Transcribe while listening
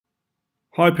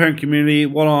Hi parent community,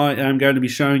 what I am going to be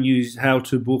showing you is how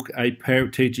to book a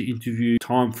parent-teacher interview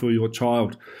time for your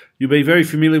child. You'll be very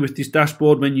familiar with this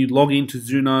dashboard when you log into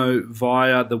Zuno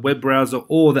via the web browser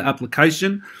or the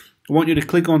application. I want you to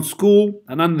click on school,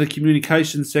 and under the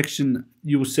communication section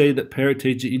you will see that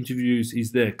parent-teacher interviews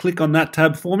is there. Click on that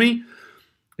tab for me.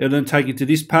 It'll then take you to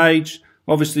this page.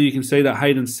 Obviously, you can see that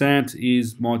Hayden Sant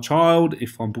is my child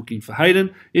if I'm booking for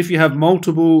Hayden. If you have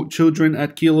multiple children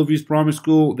at Keilor Views Primary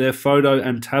School, their photo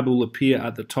and tab will appear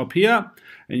at the top here,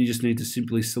 and you just need to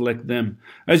simply select them.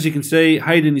 As you can see,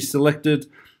 Hayden is selected.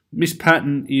 Miss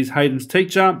Patton is Hayden's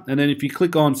teacher, and then if you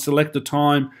click on select a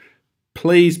time,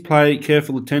 please pay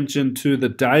careful attention to the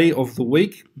day of the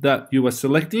week that you are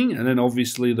selecting, and then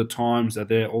obviously the times are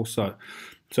there also.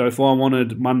 So if I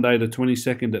wanted Monday the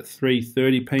 22nd at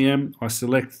 3:30 p.m, I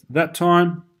select that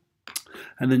time,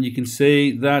 and then you can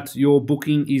see that your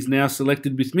booking is now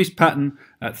selected with Miss Patton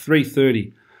at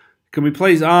 3:30. Can we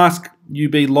please ask you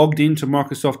be logged into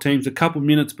Microsoft Teams a couple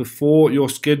minutes before your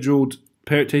scheduled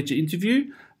parent-teacher interview,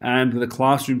 and the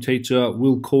classroom teacher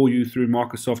will call you through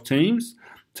Microsoft Teams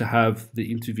to have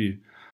the interview.